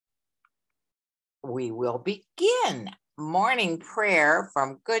We will begin morning prayer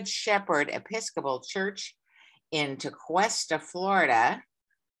from Good Shepherd Episcopal Church in Tequesta, Florida,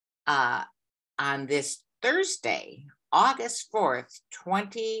 on this Thursday, August 4th,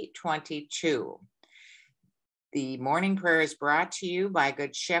 2022. The morning prayer is brought to you by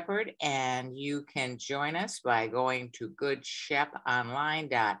Good Shepherd, and you can join us by going to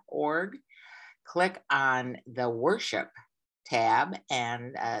goodsheponline.org. Click on the worship tab,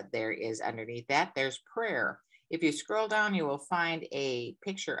 and there is underneath that, there's prayer. If you scroll down, you will find a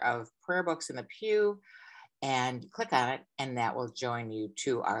picture of prayer books in the pew, and click on it, and that will join you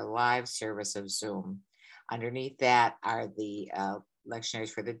to our live service of Zoom. Underneath that are the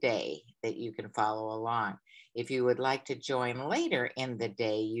lectionaries for the day that you can follow along. If you would like to join later in the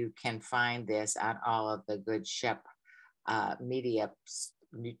day, you can find this on all of the Good Shep media,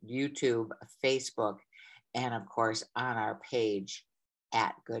 YouTube, Facebook, and of course on our page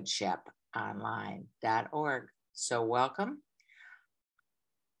at goodsheponline.org. So welcome.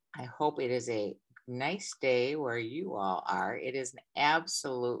 I hope it is a nice day where you all are. It is an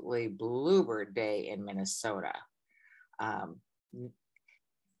absolutely bluebird day in Minnesota.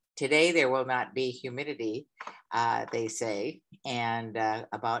 Today there will not be humidity, they say, and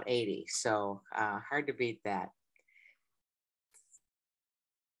about 80. So hard to beat that.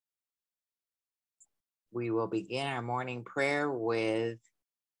 We will begin our morning prayer with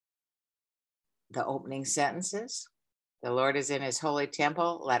the opening sentences. The Lord is in his holy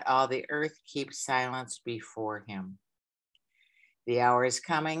temple. Let all the earth keep silence before him. The hour is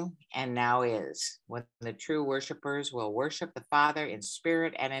coming, and now is, when the true worshipers will worship the Father in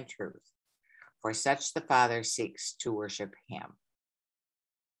spirit and in truth. For such the Father seeks to worship him.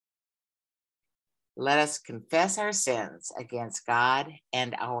 Let us confess our sins against God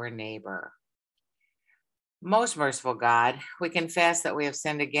and our neighbor. Most merciful God, we confess that we have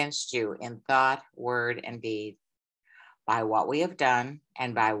sinned against you in thought, word, and deed, by what we have done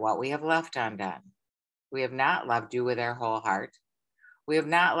and by what we have left undone. We have not loved you with our whole heart. We have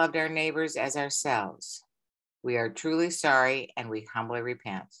not loved our neighbors as ourselves. We are truly sorry, and we humbly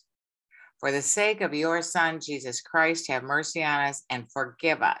repent. For the sake of your Son, Jesus Christ, have mercy on us and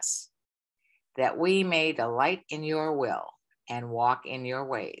forgive us, that we may delight in your will and walk in your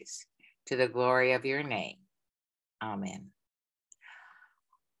ways, to the glory of your name. Amen.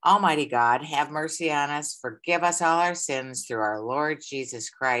 Almighty God, have mercy on us, forgive us all our sins through our Lord Jesus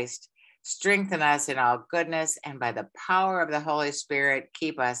Christ, strengthen us in all goodness, and by the power of the Holy Spirit,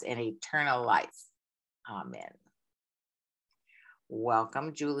 keep us in eternal life. Amen.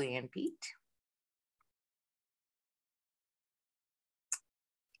 Welcome, Julie and Pete.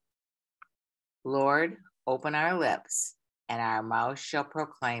 Lord, open our lips, and our mouth shall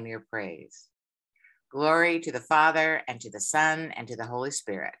proclaim your praise. Glory to the Father, and to the Son, and to the Holy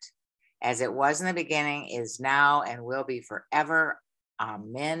Spirit, as it was in the beginning, is now, and will be forever.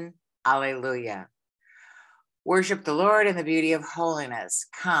 Amen. Alleluia. Worship the Lord in the beauty of holiness.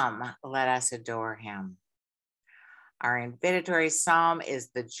 Come, let us adore him. Our invitatory psalm is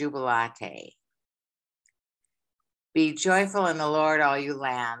the Jubilate. Be joyful in the Lord, all you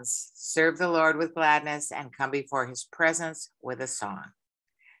lands. Serve the Lord with gladness, and come before his presence with a song.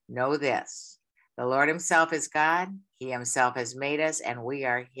 Know this. The Lord himself is God. He himself has made us, and we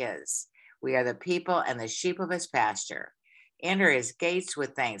are his. We are the people and the sheep of his pasture. Enter his gates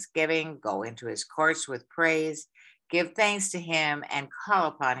with thanksgiving. Go into his courts with praise. Give thanks to him and call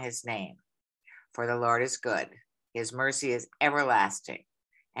upon his name. For the Lord is good. His mercy is everlasting,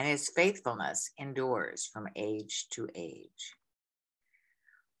 and his faithfulness endures from age to age.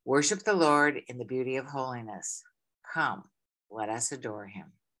 Worship the Lord in the beauty of holiness. Come, let us adore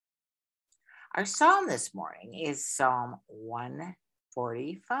him. Our psalm this morning is Psalm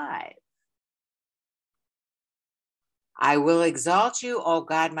 145. I will exalt you, O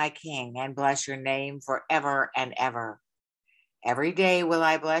God, my King, and bless your name forever and ever. Every day will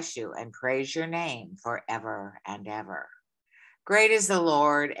I bless you and praise your name forever and ever. Great is the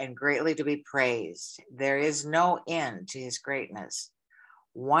Lord, and greatly to be praised. There is no end to his greatness.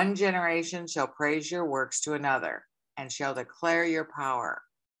 One generation shall praise your works to another, and shall declare your power.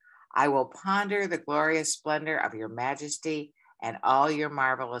 I will ponder the glorious splendor of your majesty and all your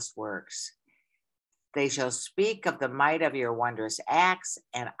marvelous works. They shall speak of the might of your wondrous acts,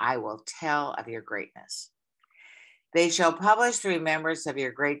 and I will tell of your greatness. They shall publish the remembrance of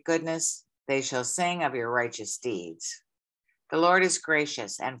your great goodness. They shall sing of your righteous deeds. The Lord is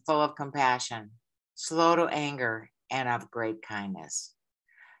gracious and full of compassion, slow to anger, and of great kindness.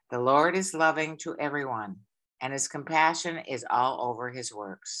 The Lord is loving to everyone, and his compassion is all over his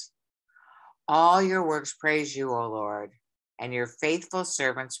works. All your works praise you, O Lord, and your faithful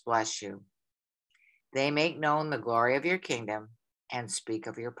servants bless you. They make known the glory of your kingdom and speak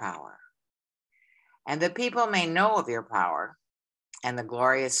of your power. And the people may know of your power and the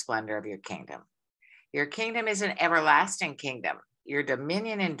glorious splendor of your kingdom. Your kingdom is an everlasting kingdom. Your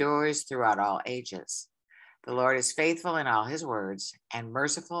dominion endures throughout all ages. The Lord is faithful in all his words and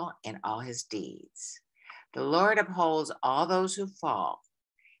merciful in all his deeds. The Lord upholds all those who fall.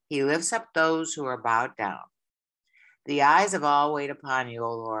 He lifts up those who are bowed down. The eyes of all wait upon you,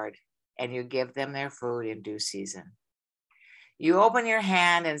 O Lord, and you give them their food in due season. You open your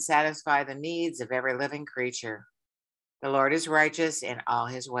hand and satisfy the needs of every living creature. The Lord is righteous in all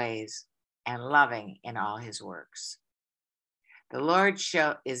his ways and loving in all his works. The Lord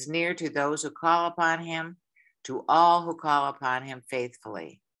is near to those who call upon him, to all who call upon him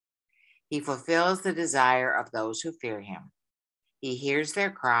faithfully. He fulfills the desire of those who fear him. He hears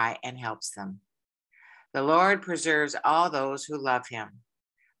their cry and helps them. The Lord preserves all those who love him,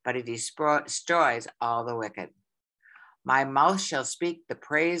 but he destroys all the wicked. My mouth shall speak the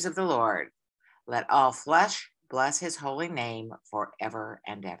praise of the Lord. Let all flesh bless his holy name forever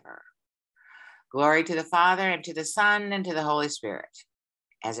and ever. Glory to the Father, and to the Son, and to the Holy Spirit,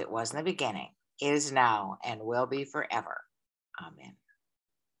 as it was in the beginning, is now, and will be forever. Amen.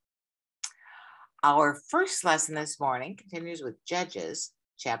 Our first lesson this morning continues with Judges,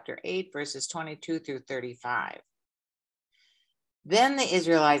 chapter 8, verses 22 through 35. Then the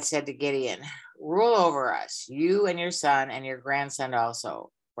Israelites said to Gideon, "Rule over us, you and your son and your grandson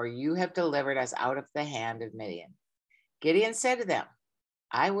also, for you have delivered us out of the hand of Midian." Gideon said to them,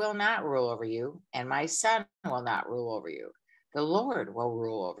 "I will not rule over you, and my son will not rule over you. The Lord will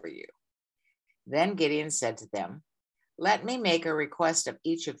rule over you." Then Gideon said to them, "Let me make a request of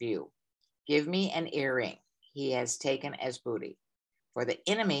each of you. Give me an earring he has taken as booty, for the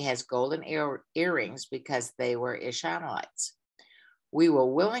enemy has golden earrings because they were Ishmaelites." "We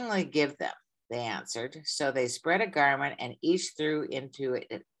will willingly give them," they answered. So they spread a garment and each threw into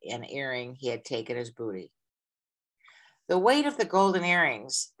it an earring he had taken as booty. The weight of the golden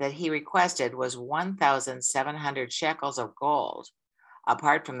earrings that he requested was 1,700 shekels of gold,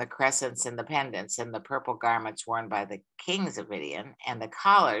 apart from the crescents and the pendants and the purple garments worn by the kings of Midian and the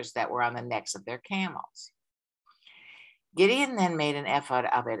collars that were on the necks of their camels. Gideon then made an ephod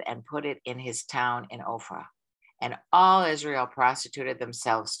of it and put it in his town in Ophrah, and all Israel prostituted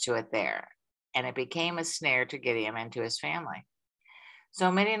themselves to it there, and it became a snare to Gideon and to his family. So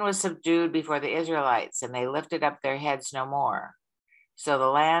Midian was subdued before the Israelites, and they lifted up their heads no more. So the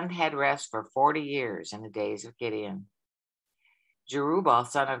land had rest for 40 years in the days of Gideon. Jerubbaal,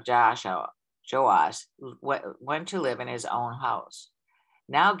 son of Joash, went to live in his own house.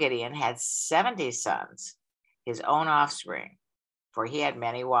 Now Gideon had 70 sons, his own offspring, for he had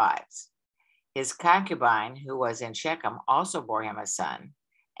many wives. His concubine, who was in Shechem, also bore him a son,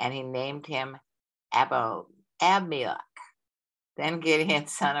 and he named him Abimelech. Then Gideon,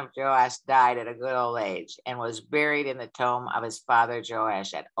 son of Joash, died at a good old age and was buried in the tomb of his father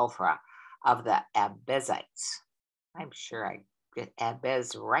Joash at Ophrah of the Abizites. I'm sure I get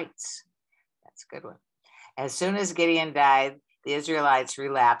Abizrites. That's a good one. As soon as Gideon died, the Israelites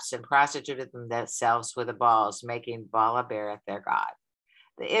relapsed and prostituted themselves with the Baals, making Baal-Berith their god.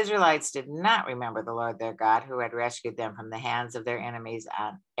 The Israelites did not remember the Lord their God, who had rescued them from the hands of their enemies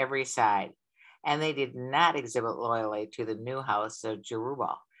on every side, and they did not exhibit loyalty to the new house of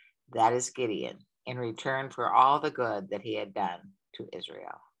Jerubbaal, that is Gideon, in return for all the good that he had done to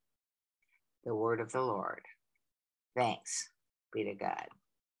Israel. The word of the Lord. Thanks be to God.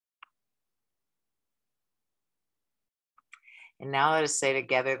 And now let us say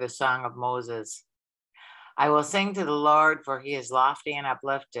together the song of Moses. I will sing to the Lord, for he is lofty and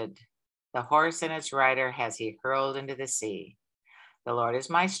uplifted. The horse and its rider has he hurled into the sea. The Lord is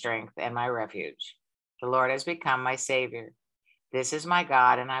my strength and my refuge. The Lord has become my Savior. This is my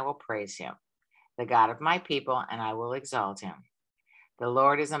God, and I will praise him, the God of my people, and I will exalt him. The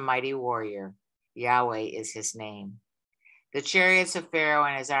Lord is a mighty warrior. Yahweh is his name. The chariots of Pharaoh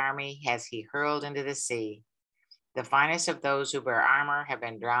and his army has he hurled into the sea. The finest of those who bear armor have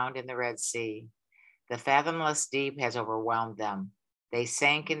been drowned in the Red Sea. The fathomless deep has overwhelmed them. They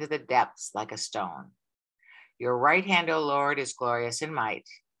sank into the depths like a stone. Your right hand, O Lord, is glorious in might.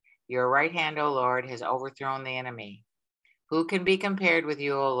 Your right hand, O Lord, has overthrown the enemy. Who can be compared with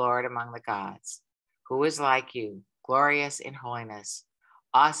you, O Lord, among the gods? Who is like you, glorious in holiness,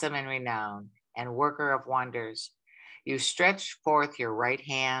 awesome in renown, and worker of wonders? You stretched forth your right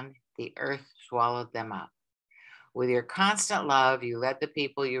hand, the earth swallowed them up. With your constant love, you led the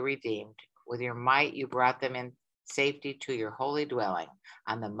people you redeemed. With your might, you brought them in safety to your holy dwelling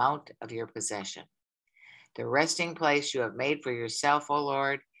on the mount of your possession. The resting place you have made for yourself, O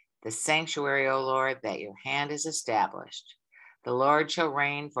Lord, the sanctuary, O Lord, that your hand is established. The Lord shall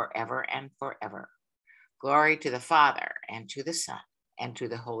reign forever and forever. Glory to the Father, and to the Son, and to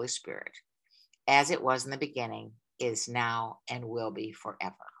the Holy Spirit, as it was in the beginning, is now, and will be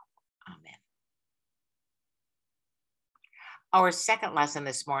forever. Amen. Our second lesson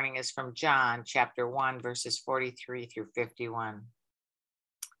this morning is from John chapter 1, verses 43 through 51.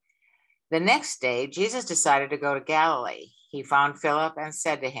 The next day, Jesus decided to go to Galilee. He found Philip and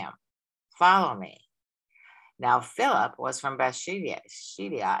said to him, "Follow me." Now Philip was from Bethsaida,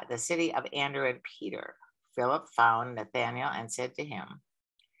 the city of Andrew and Peter. Philip found Nathanael and said to him,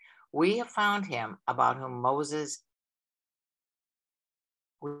 "We have found him about whom Moses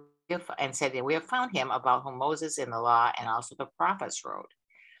in the law and also the prophets wrote,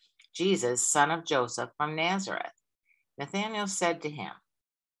 Jesus, son of Joseph from Nazareth." Nathanael said to him,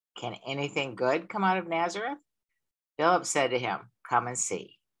 "Can anything good come out of Nazareth?" Philip said to him, "Come and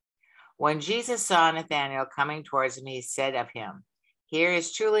see." When Jesus saw Nathanael coming towards him, he said of him, "Here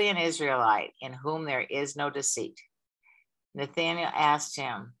is truly an Israelite in whom there is no deceit." Nathanael asked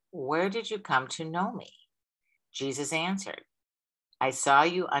him, "Where did you come to know me?" Jesus answered, "I saw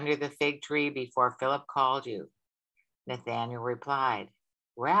you under the fig tree before Philip called you." Nathanael replied,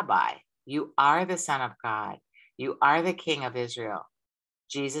 "Rabbi, you are the Son of God. You are the King of Israel."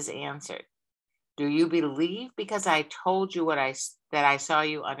 Jesus answered, "Do you believe because I told you that I saw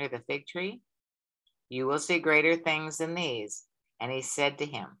you under the fig tree? You will see greater things than these." And he said to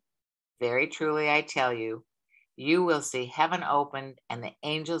him, "Very truly I tell you, you will see heaven opened and the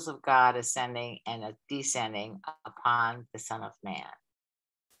angels of God ascending and descending upon the Son of Man."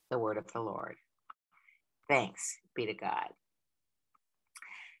 The word of the Lord. Thanks be to God.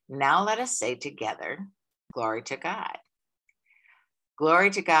 Now let us say together, glory to God.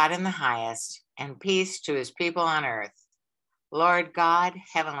 Glory to God in the highest, and peace to his people on earth. Lord God,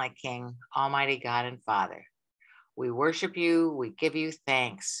 heavenly King, almighty God and Father, we worship you, we give you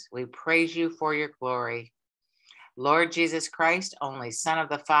thanks, we praise you for your glory. Lord Jesus Christ, only Son of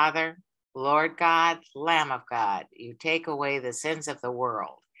the Father, Lord God, Lamb of God, you take away the sins of the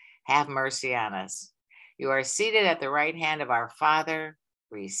world. Have mercy on us. You are seated at the right hand of our Father.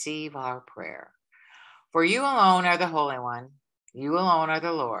 Receive our prayer. For you alone are the Holy One. You alone are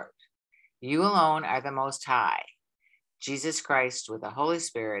the Lord. You alone are the Most High. Jesus Christ with the Holy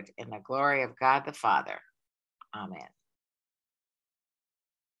Spirit in the glory of God the Father. Amen.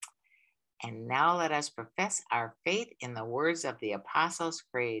 And now let us profess our faith in the words of the Apostles'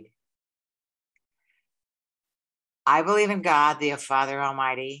 Creed. I believe in God, the Father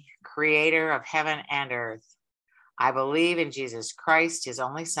Almighty, creator of heaven and earth. I believe in Jesus Christ, his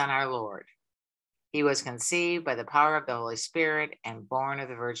only Son, our Lord. He was conceived by the power of the Holy Spirit and born of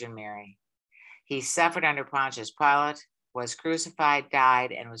the Virgin Mary. He suffered under Pontius Pilate, was crucified,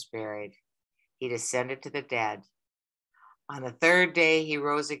 died, and was buried. He descended to the dead. On the third day, he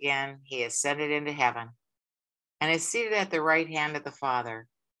rose again. He ascended into heaven and is seated at the right hand of the Father.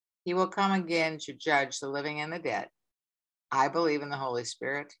 He will come again to judge the living and the dead. I believe in the Holy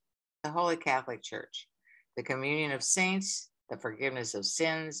Spirit, the Holy Catholic Church, the communion of saints, the forgiveness of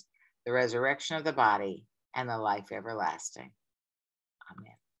sins, the resurrection of the body, and the life everlasting.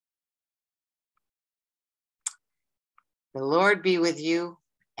 Amen. The Lord be with you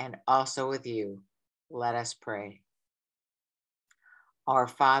and also with you. Let us pray. Our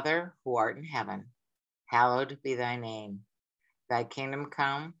Father, who art in heaven, hallowed be thy name. Thy kingdom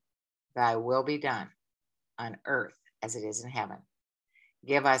come, thy will be done, on earth as it is in heaven.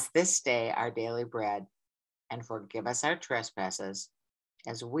 Give us this day our daily bread, and forgive us our trespasses,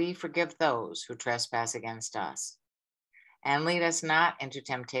 as we forgive those who trespass against us. And lead us not into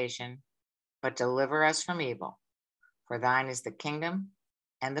temptation, but deliver us from evil. For thine is the kingdom,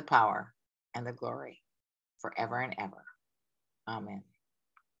 and the power, and the glory, forever and ever. Amen.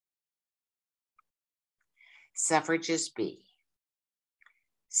 Suffrages B.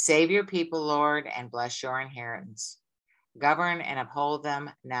 Save your people, Lord, and bless your inheritance. Govern and uphold them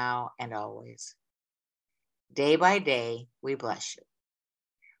now and always. Day by day, we bless you.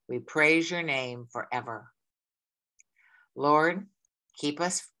 We praise your name forever. Lord, keep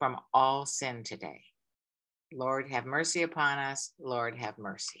us from all sin today. Lord, have mercy upon us. Lord, have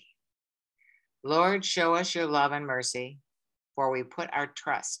mercy. Lord, show us your love and mercy, for we put our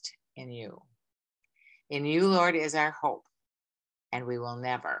trust in you. In you, Lord, is our hope, and we will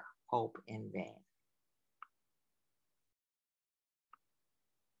never hope in vain.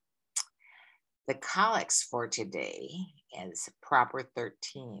 The collects for today is Proper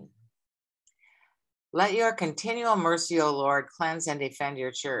 13. Let your continual mercy, O Lord, cleanse and defend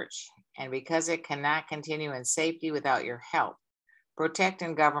your church. And because it cannot continue in safety without your help, Protect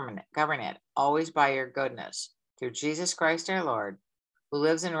and govern it always by your goodness, through Jesus Christ our Lord, who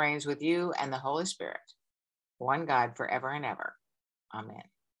lives and reigns with you and the Holy Spirit, one God forever and ever. Amen.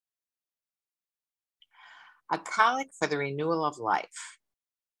 A collect for the renewal of life.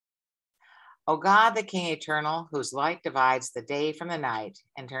 O God, the King eternal, whose light divides the day from the night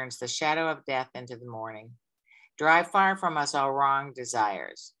and turns the shadow of death into the morning, drive far from us all wrong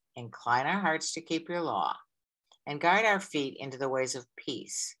desires. Incline our hearts to keep your law, and guide our feet into the ways of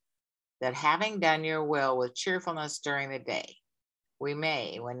peace, that having done your will with cheerfulness during the day, we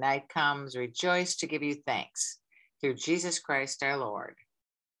may, when night comes, rejoice to give you thanks, through Jesus Christ our Lord.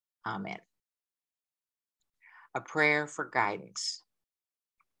 Amen. A prayer for guidance.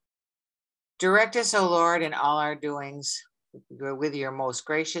 Direct us, O Lord, in all our doings with your most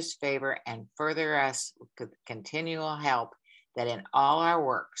gracious favor, and further us with continual help, that in all our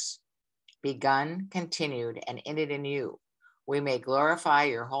works, begun, continued, and ended in you, we may glorify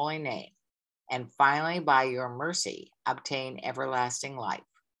your holy name, and finally, by your mercy, obtain everlasting life,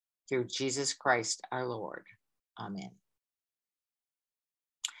 through Jesus Christ our Lord. Amen.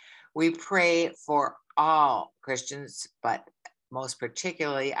 We pray for all Christians, but most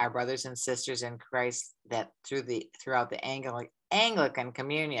particularly our brothers and sisters in Christ, that throughout the Anglican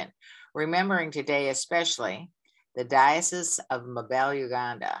Communion, remembering today especially the Diocese of Mabel,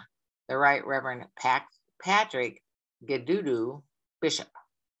 Uganda, the Right Reverend Patrick Gedudu, Bishop.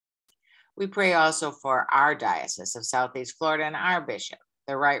 We pray also for our Diocese of Southeast Florida and our Bishop,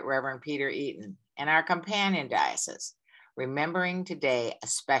 the Right Reverend Peter Eaton, and our companion diocese, remembering today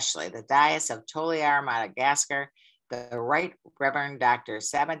especially the Diocese of Toliar, Madagascar, the Right Reverend Dr.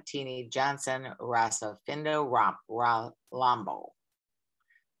 Sabatini Johnson Rasafindo Lambo,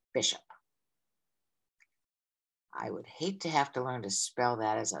 Bishop. I would hate to have to learn to spell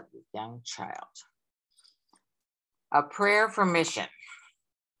that as a young child. A prayer for mission.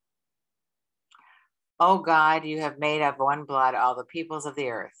 O God, you have made of one blood all the peoples of the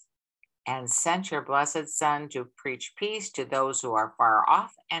earth, and sent your blessed Son to preach peace to those who are far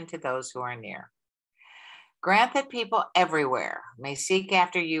off and to those who are near. Grant that people everywhere may seek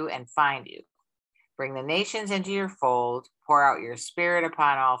after you and find you. Bring the nations into your fold, pour out your Spirit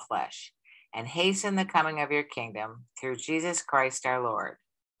upon all flesh, and hasten the coming of your kingdom, through Jesus Christ our Lord.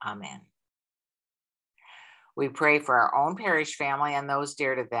 Amen. We pray for our own parish family and those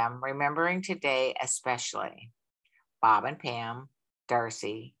dear to them, remembering today especially Bob and Pam,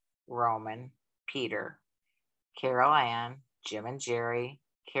 Darcy, Roman, Peter, Carol Ann, Jim and Jerry,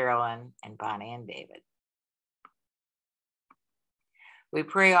 Carolyn, and Bonnie and David. We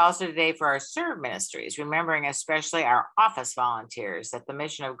pray also today for our serve ministries, remembering especially our office volunteers, that the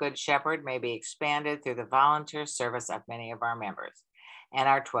mission of Good Shepherd may be expanded through the volunteer service of many of our members, and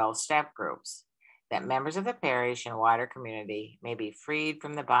our 12 step groups, that members of the parish and wider community may be freed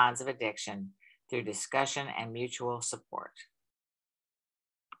from the bonds of addiction through discussion and mutual support.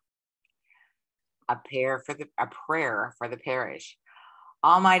 A prayer for the parish.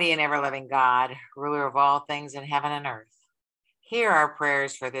 Almighty and ever-living God, ruler of all things in heaven and earth, hear our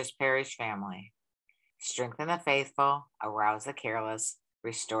prayers for this parish family. Strengthen the faithful, arouse the careless,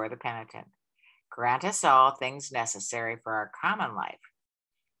 restore the penitent. Grant us all things necessary for our common life,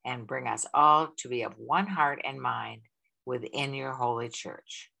 and bring us all to be of one heart and mind within your holy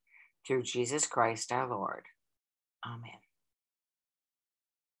church. Through Jesus Christ our Lord. Amen.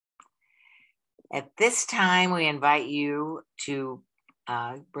 At this time, we invite you to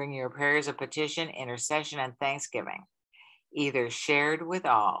bring your prayers of petition, intercession, and thanksgiving, either shared with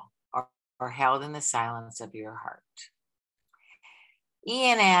all or held in the silence of your heart.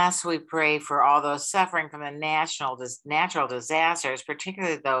 Ian asks, we pray for all those suffering from the natural disasters,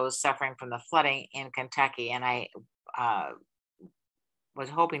 particularly those suffering from the flooding in Kentucky. And I was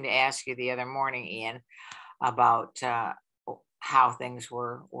hoping to ask you the other morning, Ian, about how things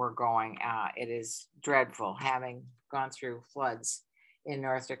were going. It is dreadful having gone through floods in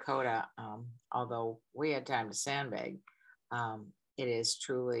North Dakota. Although we had time to sandbag, it is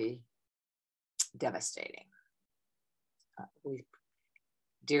truly devastating.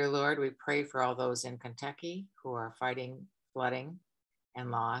 Dear Lord, we pray for all those in Kentucky who are fighting flooding and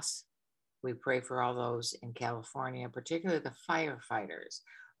loss. We pray for all those in California, particularly the firefighters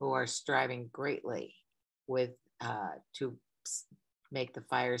who are striving greatly to make the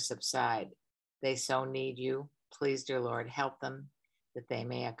fires subside. They so need you. Please, dear Lord, help them that they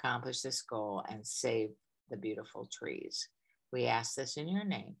may accomplish this goal and save the beautiful trees. We ask this in your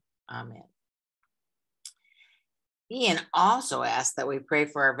name. Amen. Ian also asked that we pray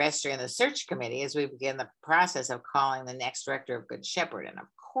for our Vestry and the Search Committee as we begin the process of calling the next Rector of Good Shepherd. And of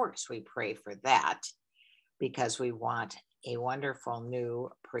course, we pray for that because we want a wonderful new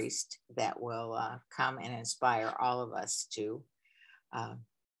priest that will come and inspire all of us to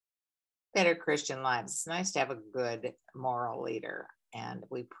better Christian lives. It's nice to have a good moral leader. And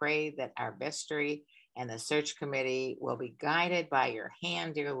we pray that our vestry and the search committee will be guided by your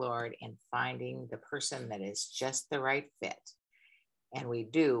hand, dear Lord, in finding the person that is just the right fit. And we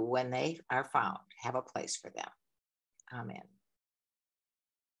do, when they are found, have a place for them. Amen.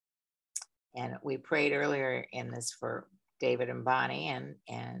 And we prayed earlier in this for David and Bonnie,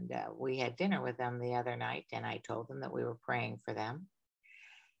 and we had dinner with them the other night, and I told them that we were praying for them.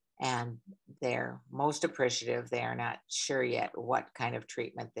 And they're most appreciative. They are not sure yet what kind of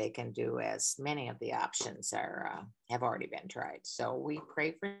treatment they can do, as many of the options are have already been tried. So we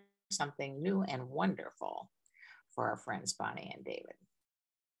pray for something new and wonderful for our friends Bonnie and David.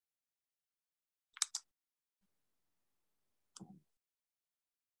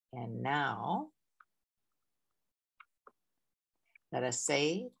 And now, let us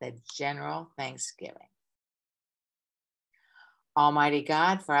say the general thanksgiving. Almighty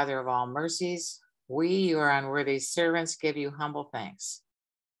God, Father of all mercies, we, your unworthy servants, give you humble thanks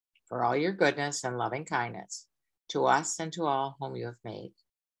for all your goodness and loving kindness to us and to all whom you have made.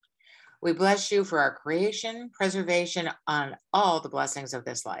 We bless you for our creation, preservation, and all the blessings of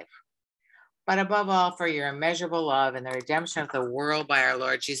this life, but above all for your immeasurable love and the redemption of the world by our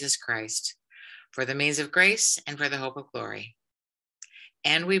Lord Jesus Christ, for the means of grace and for the hope of glory.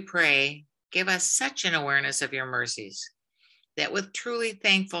 And we pray, give us such an awareness of your mercies, that with truly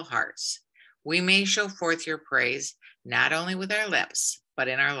thankful hearts, we may show forth your praise, not only with our lips, but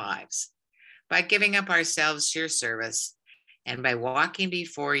in our lives, by giving up ourselves to your service and by walking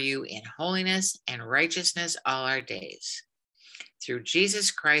before you in holiness and righteousness all our days. Through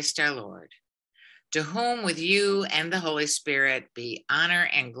Jesus Christ our Lord, to whom with you and the Holy Spirit be honor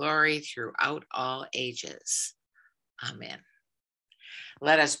and glory throughout all ages. Amen.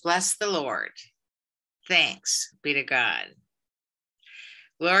 Let us bless the Lord. Thanks be to God.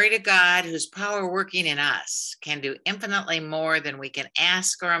 Glory to God, whose power working in us can do infinitely more than we can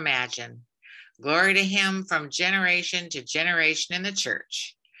ask or imagine. Glory to him from generation to generation in the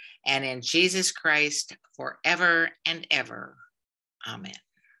church and in Jesus Christ forever and ever. Amen.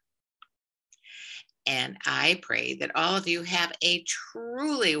 And I pray that all of you have a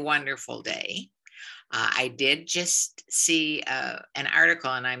truly wonderful day. I did just see an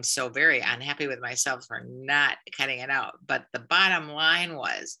article, and I'm so very unhappy with myself for not cutting it out. But the bottom line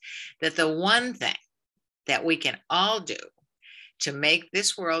was that the one thing that we can all do to make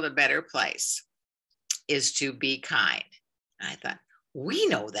this world a better place is to be kind. And I thought, we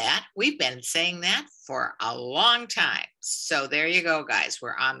know that. We've been saying that for a long time. So there you go, guys.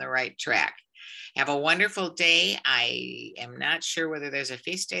 We're on the right track. Have a wonderful day. I am not sure whether there's a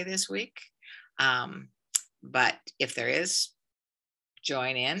feast day this week. But if there is,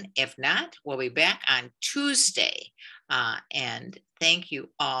 join in. If not, we'll be back on Tuesday. And thank you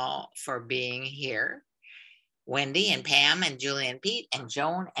all for being here. Wendy and Pam and Julie and Pete and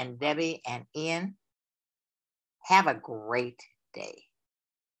Joan and Debbie and Ian. Have a great day.